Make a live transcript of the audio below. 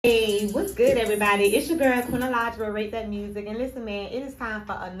Hey, what's good, everybody? It's your girl, Quinalodra, Rate That Music. And listen, man, it is time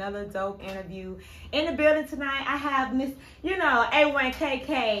for another dope interview. In the building tonight, I have Miss,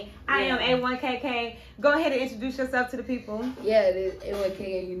 A1KK. I am A1KK. Go ahead and introduce yourself to the people. Yeah, it is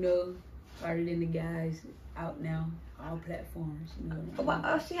A1KK, harder than the guys, out now, all platforms.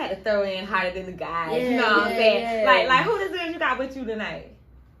 Well, she had to throw in harder than the guys. Yeah, you know what I'm saying? Yeah. Like, who this is you got with you tonight?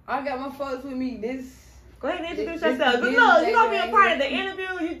 I got my folks with me. Go ahead and introduce yourself. Look, you're gonna be a part of the interview.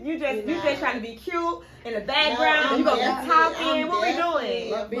 You just trying to be cute in the background. You gonna be talking. What we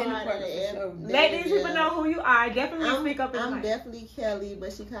doing? Let these people know who you are. Definitely speak up. I'm definitely Kelly,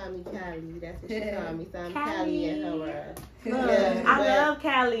 but she called me Callie. That's what she called me. So I'm Callie in her world. I love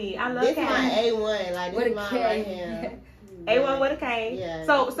Callie. I love Callie. This my A1. Like this mine right here. A1 with a K. Yeah.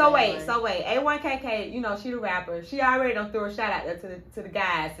 So wait. A1KK, she the rapper. She already done threw a shout out there to the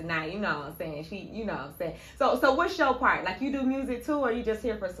guys tonight. You know what I'm saying? So what's your part? Like, you do music too, or you just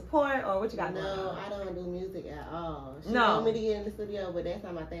here for support, or what you got going on? No, I don't do music at all. She want me to get in the studio, but that's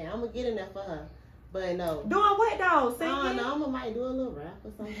not my thing. I'm gonna get in there for her. But no. Doing what though? Singing? I don't know. I might do a little rap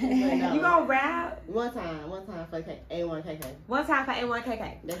or something. But no. You gonna rap? One time for A1KK. One time for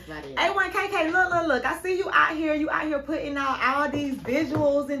A1KK. That's about it. A1KK, look. I see you out here putting out all these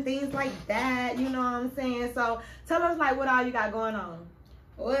visuals and things like that. You know what I'm saying? So tell us, like, what all you got going on.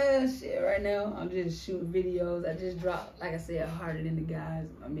 Well, shit, right now I'm just shooting videos. I just dropped, like I said, Harder Than the Guys,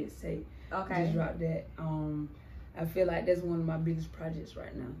 my mixtape. Okay. Just dropped that. I feel like that's one of my biggest projects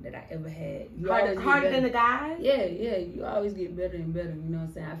right now that I ever had. Harder Than the Guys? Yeah. You always get better and better, you know what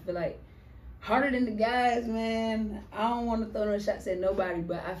I'm saying? I feel like Harder Than the Guys, man, I don't want to throw no shots at nobody,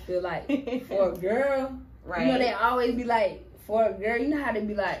 but I feel like for a girl, right? They always be like, for a girl, you know how they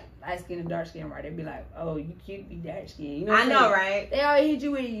be like, light skin and dark skin, right? They be like, oh, you cute, be dark skin. You know what I'm saying? I know, right? They always hit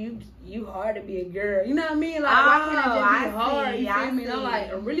you with you hard to be a girl. You know what I mean? Like, why can't I just be hard? You feel me? I'm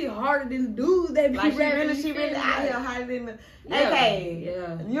like, I'm really harder than the dudes that be like rapping. She really out here harder than the. Yeah, okay.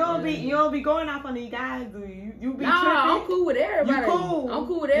 Yeah. You don't be going off on these guys, do you? You be nah, tripping? I'm cool with everybody. You cool? I'm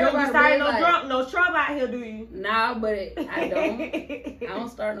cool with everybody. You don't be starting no trouble out here, do you? Nah, but I don't. I don't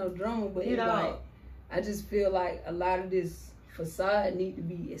start no drama, but you don't. Like, I just feel like a lot of this facade need to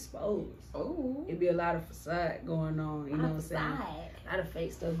be exposed. Oh, It be a lot of facade going on. You know what I'm saying? A lot of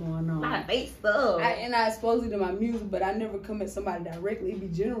fake stuff going on. A lot of fake stuff. I expose it in my music, but I never come at somebody directly. It be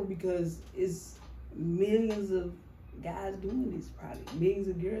general because it's millions of guys doing this, probably millions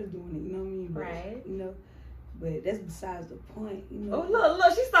of girls doing it. You know what I mean? But, right. But that's besides the point. Oh,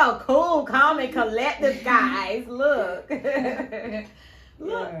 look, she's so cool, calm, and collective, guys. Look.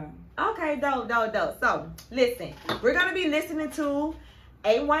 Yeah. Okay, dope. So, listen, we're going to be listening to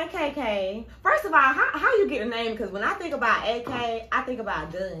A1KK. First of all, how you get the name? Because when I think about AK, I think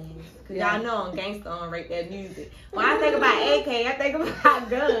about guns. Because y'all know I'm gangster on Rate That Music. When I think about AK, I think about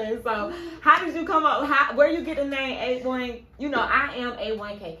guns. So, how did you come up? Where you get the name A1? I am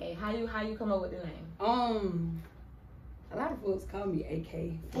A1KK. How you come up with the name? A lot of folks call me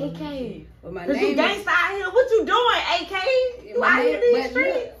AK. AK. But my name you gangsta out here. What you doing, AK? You out here in these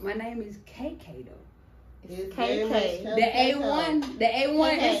streets? My name is KK though. It's KK. The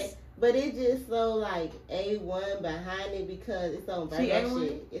A1 is. But it's just so like A1 behind it because it's on Virgo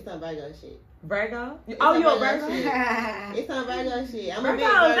shit. It's on Virgo shit. Virgo? Oh, you a Virgo? It's on Virgo shit. I'm a big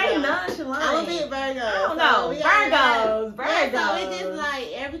Virgo. Virgo. They nonchalant. I'm a big Virgo. I don't know. Virgos. So it's just like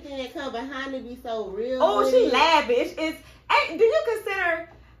everything that comes behind it be so real. Oh, she lavish. Do you consider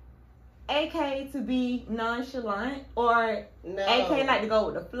AK to be nonchalant, or no? AK like to go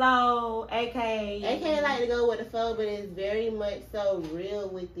with the flow. AK like to go with the flow, but it's very much so real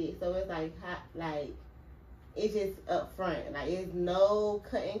with it. So it's like it's just up front. Like, it's no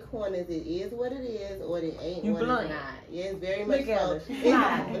cutting corners. It is what it is, or it ain't what it's not. Yeah, it's very much so. It's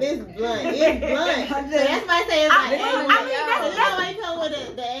blunt. It's blunt. So that's why I say it's like, that's come with the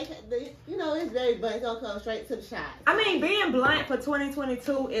it's very blunt. It's gonna come straight to the shot. I mean, being blunt for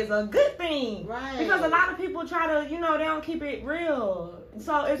 2022 is a good thing. Right. Because a lot of people try to, they don't keep it real.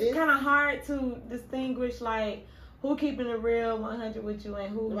 So it's kind of hard to distinguish, like, who keeping it real 100 with you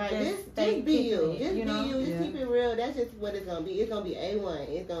and who just be you. Just be you. Just keep it real. That's just what it's gonna be. It's gonna be A1.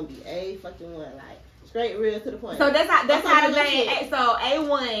 It's gonna be A1. Like, straight real to the point. So that's how the name. So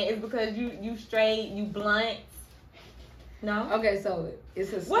A1 is because you straight, you blunt. No. Okay, so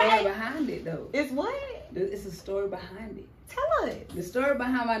it's a story behind it though. It's what? It's a story behind it. Tell us. The story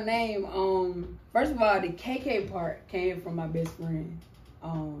behind my name. First of all, the KK part came from my best friend.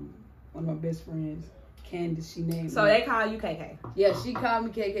 One of my best friends. Candace, she named so me. They call you KK? Yeah, she called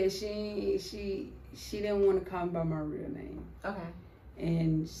me KK. She didn't want to call me by my real name. Okay.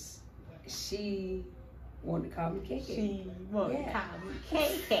 And she wanted to call me KK. She wanted to call me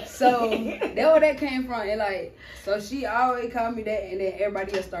KK. So that's where that came from. And like, so she always called me that, and then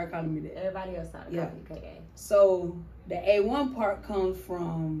everybody else started calling me that. Everybody else started calling you KK. So the A1 part comes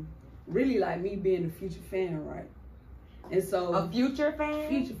from really like me being a Future fan, right? And so a Future fan?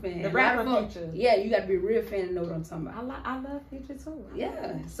 Future fan. The rapper Future. Yeah, you gotta be a real fan to know what I'm talking about. I love Future too.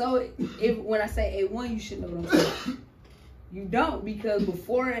 Yeah. So when I say A1, you should know what I'm talking about. You don't, because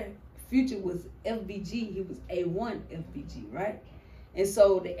before Future was FBG, he was A1 FBG, right? And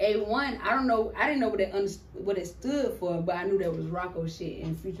so the A1, I didn't know what it stood for, but I knew that was Rocco shit,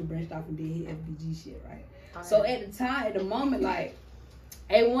 and Future branched off and did his FBG shit, right? Okay. So at the time, at the moment, like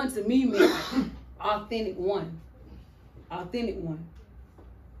A1 to me meant like authentic one,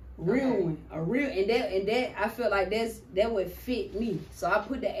 real one, a real, and that I feel like that would fit me. So I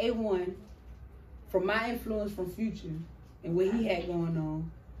put the A1 from my influence from Future and what he had going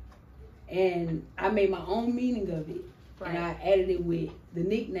on, and I made my own meaning of it. Right. And I added it with the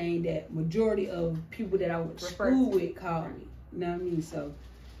nickname that majority of people that I went to school with called me. You know what I mean? So,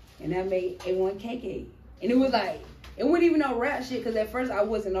 and that made IAMA1KK. And it was like, it wasn't even no rap shit, because at first I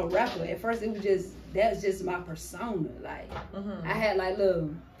wasn't no rapper. At first it was just, that's just my persona. Like, I had like little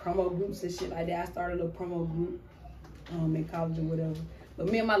promo groups and shit like that. I started a little promo group in college or whatever. But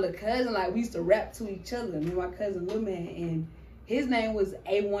me and my little cousin, like, we used to rap to each other. Me and my cousin Lil Man, and his name was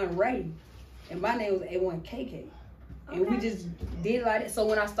A1 Ray, and my name was IAMA1KK. And we just did like that. So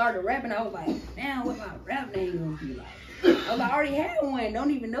when I started rapping, I was like, man, what my rap name gonna be like? I was like, I already had one,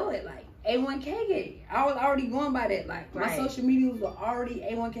 don't even know it. Like, A1KK. I was already going by that. Like, my social medias were already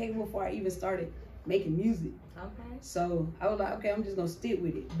A1KK before I even started making music. Okay. So I was like, okay, I'm just gonna stick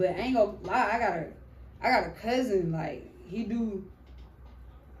with it. But I ain't gonna lie, I got a cousin, like,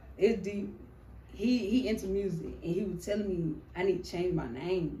 it's deep. He into music, and he was telling me I need to change my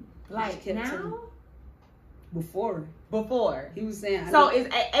name. Like now? Before he was saying. So is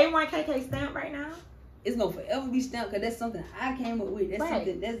A1KK stamped right now? It's gonna forever be stamped, because that's something I came up with.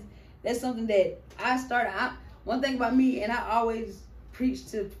 That's something that I started. One thing about me, and I always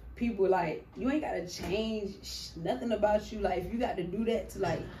preach to people, like, you ain't gotta change nothing about you. Like, if you got to do that to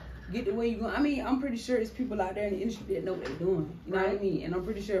like get the way you going. I mean, I'm pretty sure there's people out there in the industry that know what they're doing. You know what I mean? And I'm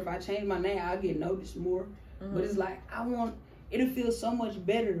pretty sure if I change my name, I'll get noticed more. But it's like, it'll feel so much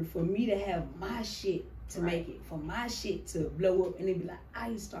better for me to have my shit to make it, for my shit to blow up, and then be like,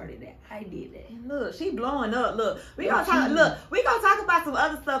 I started that, I did that. And look, she blowing up. Look, we gonna talk about some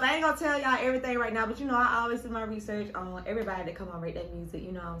other stuff. I ain't gonna tell y'all everything right now, but you know, I always do my research on everybody that come on rate that music.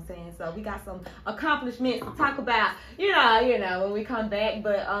 You know what I'm saying? So we got some accomplishments to talk about. You know, when we come back.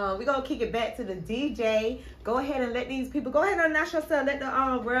 But we gonna kick it back to the DJ. Go ahead and let these people go ahead and announce yourself. Let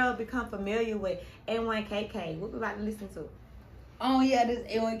the world become familiar with A1KK. What we about to listen to? Oh yeah, this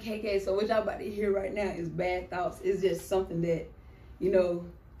A1KK. So what y'all about to hear right now is Bad Thoughts. It's just something that, you know,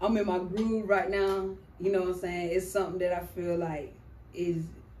 I'm in my groove right now. You know what I'm saying? It's something that I feel like is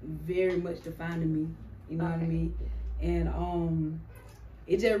very much defining me. You know what I mean? And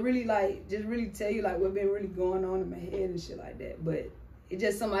it just really tell you like what been really going on in my head and shit like that. But it's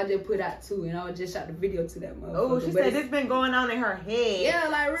just something I just put out too, and I just shot the video to that motherfucker. Oh, she said it's been going on in her head. Yeah,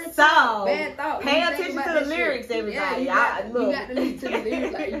 like real talk. Bad thought. Pay attention to the lyrics, everybody. Yeah, you got to listen to the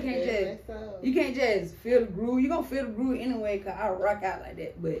lyrics. Like, you can't just feel the groove. You gonna feel the groove anyway, cause I rock out like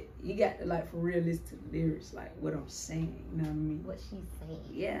that. But you got to like for real listen to the lyrics, like what I'm saying. You know what I mean? What she's saying.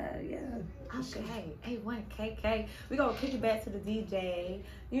 Yeah. Okay, A1KK. We gonna kick it back to the DJ.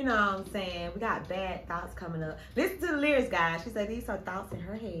 You know what I'm saying? We got Bad Thoughts coming up. Listen to the lyrics, guys. She said these are thoughts in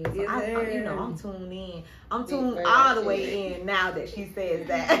her head. So I'm tuned in. I'm tuned all the way in now that she says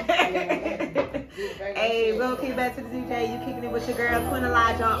that. Hey, we're gonna kick it back to the DJ. You kicking it with your girl, Queen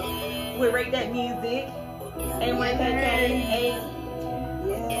Elijah. We rate that music. A1KK.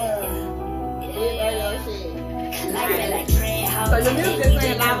 So your music is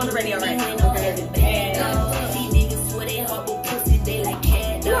playing live on the radio right now. Okay.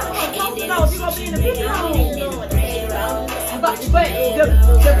 No, if you're gonna be in the video. But the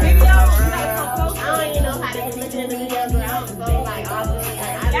video, I don't even know how to listen to the